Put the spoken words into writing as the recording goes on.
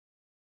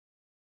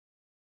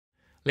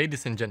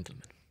Ladies and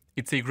gentlemen,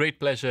 it's a great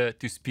pleasure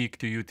to speak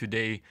to you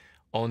today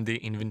on the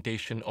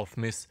invitation of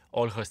Ms.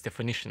 Olga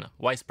Stefanishina,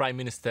 Vice Prime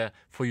Minister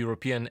for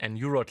European and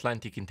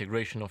Euro-Atlantic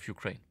integration of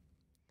Ukraine.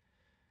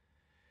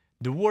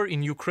 The war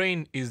in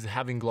Ukraine is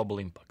having global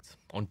impacts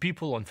on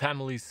people, on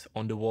families,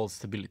 on the world's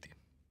stability.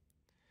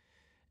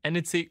 And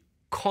it's a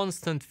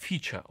constant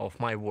feature of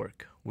my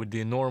work with the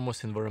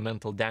enormous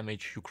environmental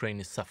damage Ukraine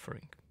is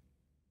suffering.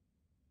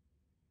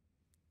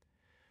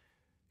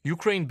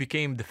 Ukraine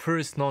became the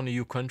first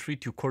non-EU country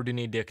to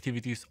coordinate the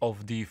activities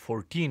of the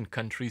 14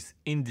 countries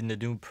in the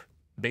Danube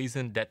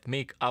basin that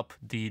make up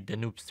the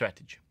Danube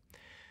strategy.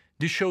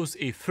 This shows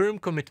a firm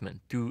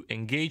commitment to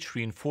engage,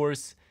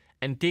 reinforce,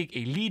 and take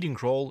a leading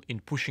role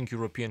in pushing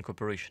European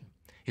cooperation.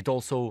 It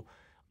also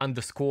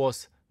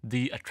underscores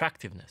the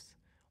attractiveness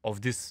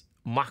of this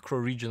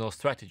macro-regional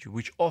strategy,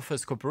 which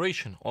offers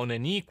cooperation on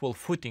an equal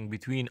footing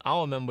between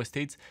our member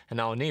states and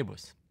our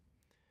neighbors.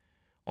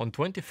 On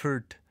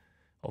 23rd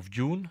of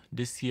June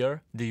this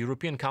year, the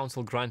European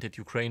Council granted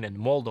Ukraine and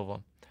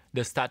Moldova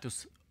the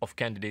status of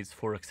candidates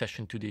for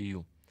accession to the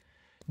EU.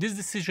 This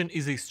decision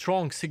is a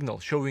strong signal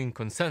showing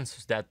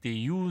consensus that the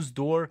EU's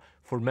door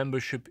for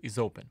membership is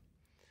open.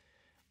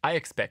 I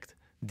expect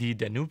the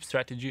Danube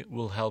strategy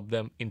will help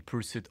them in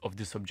pursuit of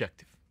this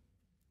objective.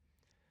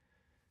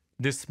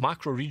 This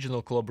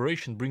macro-regional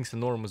collaboration brings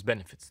enormous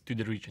benefits to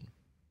the region.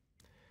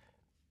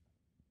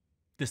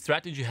 The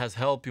strategy has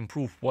helped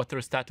improve water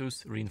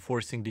status,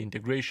 reinforcing the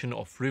integration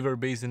of river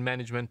basin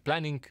management,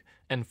 planning,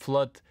 and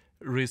flood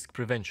risk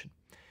prevention.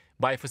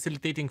 By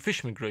facilitating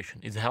fish migration,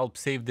 it helped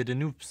save the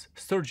Danube's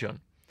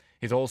sturgeon.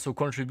 It also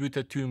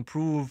contributed to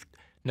improved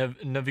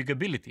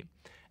navigability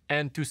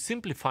and to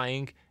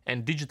simplifying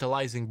and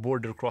digitalising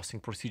border crossing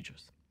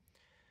procedures.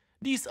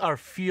 These are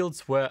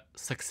fields where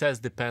success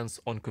depends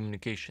on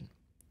communication.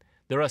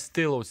 There are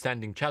still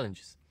outstanding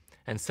challenges,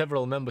 and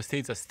several member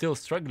states are still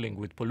struggling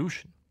with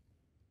pollution.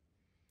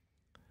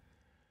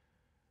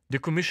 The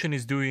Commission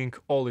is doing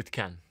all it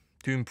can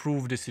to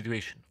improve the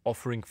situation,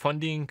 offering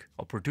funding,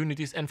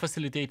 opportunities, and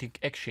facilitating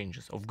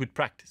exchanges of good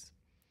practice.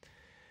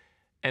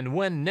 And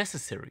when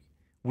necessary,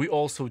 we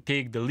also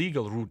take the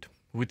legal route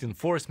with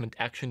enforcement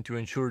action to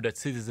ensure that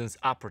citizens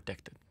are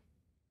protected.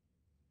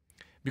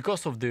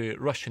 Because of the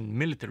Russian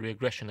military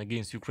aggression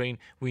against Ukraine,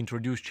 we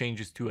introduced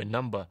changes to a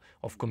number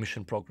of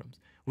Commission programs.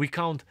 We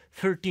count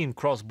 13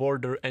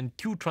 cross-border and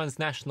 2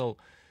 transnational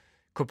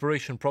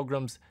cooperation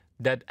programs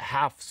that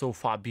have so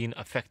far been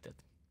affected.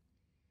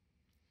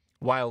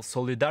 While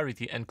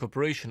solidarity and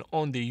cooperation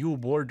on the EU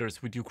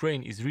borders with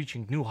Ukraine is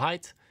reaching new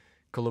heights,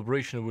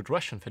 collaboration with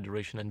Russian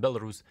Federation and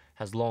Belarus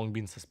has long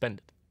been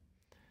suspended.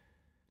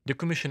 The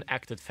Commission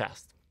acted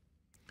fast.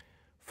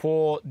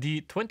 For the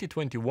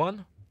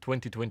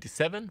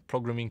 2021-2027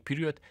 programming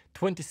period,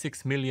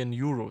 26 million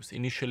euros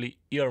initially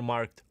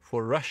earmarked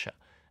for Russia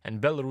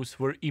and Belarus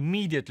were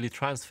immediately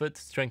transferred,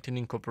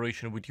 strengthening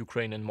cooperation with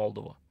Ukraine and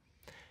Moldova.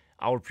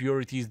 Our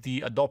priority is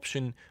the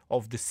adoption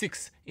of the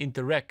 6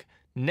 Interreg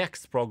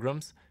Next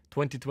programs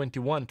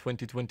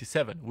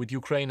 2021-2027 with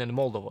Ukraine and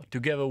Moldova,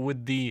 together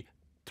with the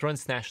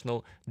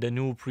transnational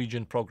Danube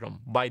region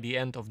program by the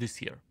end of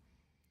this year.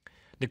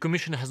 The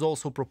Commission has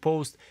also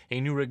proposed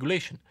a new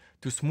regulation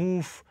to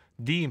smooth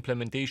the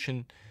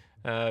implementation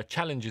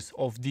challenges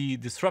of the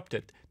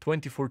disrupted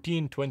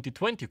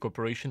 2014-2020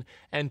 cooperation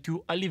and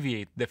to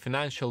alleviate the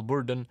financial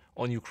burden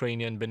on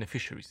Ukrainian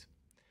beneficiaries.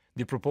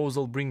 The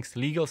proposal brings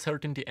legal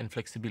certainty and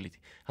flexibility,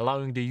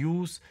 allowing the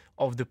use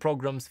of the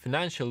program's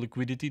financial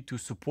liquidity to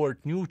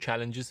support new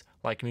challenges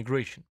like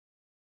migration.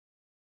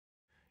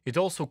 It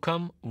also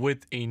comes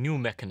with a new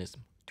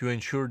mechanism to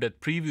ensure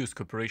that previous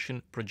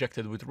cooperation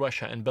projected with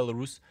Russia and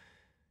Belarus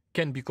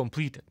can be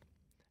completed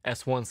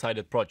as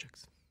one-sided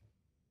projects.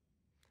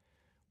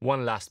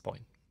 One last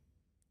point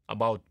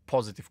about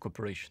positive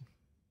cooperation.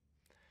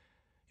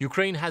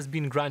 Ukraine has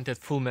been granted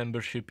full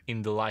membership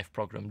in the LIFE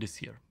program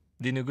this year.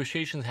 The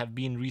negotiations have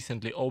been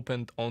recently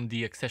opened on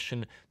the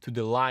accession to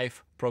the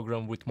LIFE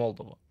program with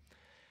Moldova.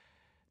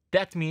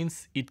 That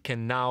means it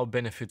can now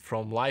benefit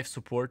from LIFE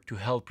support to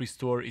help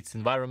restore its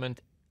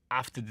environment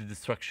after the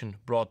destruction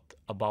brought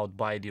about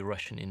by the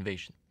Russian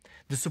invasion.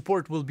 The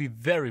support will be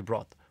very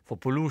broad for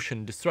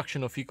pollution,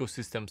 destruction of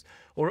ecosystems,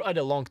 or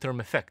other long-term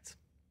effects.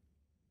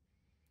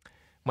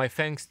 My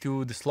thanks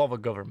to the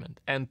Slovak Government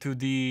and to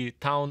the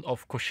town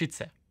of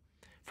Košice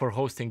for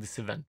hosting this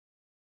event.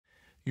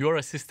 Your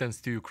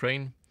assistance to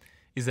Ukraine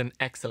is an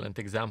excellent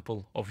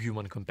example of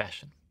human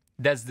compassion.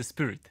 That's the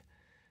spirit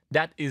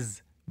that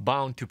is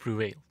bound to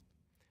prevail,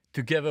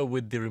 together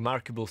with the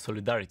remarkable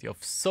solidarity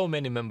of so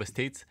many member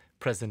states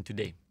present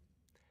today.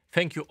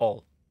 Thank you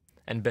all,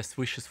 and best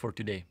wishes for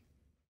today.